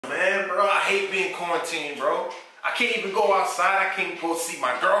hate being quarantined, bro. I can't even go outside. I can't go see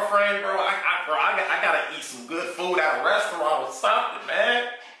my girlfriend, bro. I gotta eat some good food at a restaurant or something, man.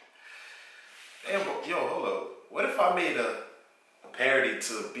 Damn, bro, yo, hold up. What if I made a parody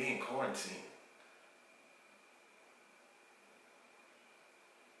to being quarantined?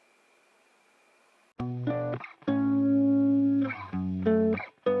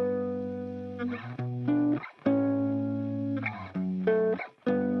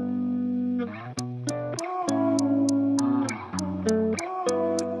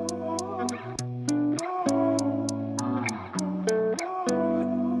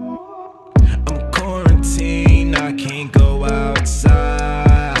 I can't go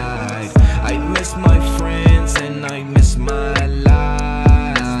outside. I miss my friends and I miss my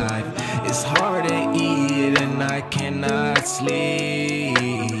life. It's hard to eat and I cannot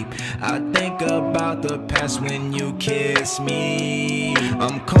sleep. I think about the past when you kiss me.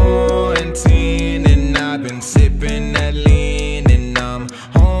 I'm quarantined and I've been sipping that lean, and I'm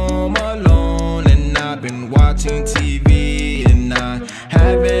home alone and I've been watching TV, and I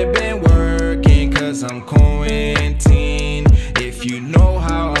haven't been working cause I'm quarantined. If you know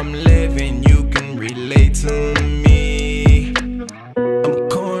how I'm living, you can relate to me. I'm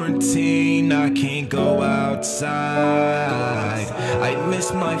quarantined, I can't go outside. I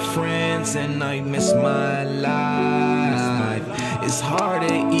miss my friends and I miss my life. It's hard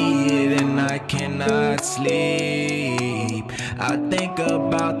to eat and I cannot sleep. I think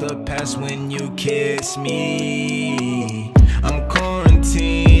about the past when you kiss me. I'm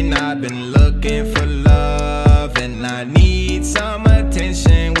quarantined, I've been looking for love, and I need some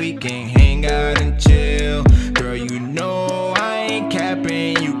attention. We can hang out and chill. Girl, you know I ain't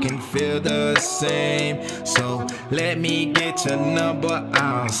capping, you can feel the same. So let me get your number,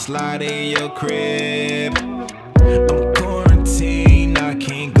 I'll slide in your crib. I'm quarantined, I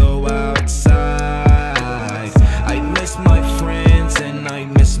can't go outside. I miss my friends and I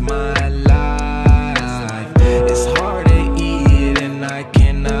miss my life. It's hard to eat and I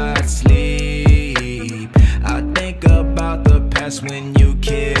cannot sleep. I think about the past when you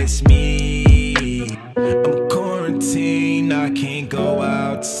kiss me. I'm quarantined, I can't go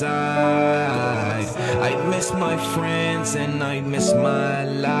outside. I miss my friends and I miss my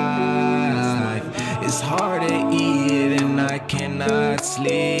life. It's hard to eat and I cannot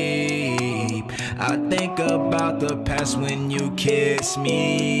sleep. I think about the past when you kiss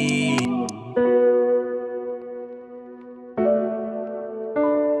me.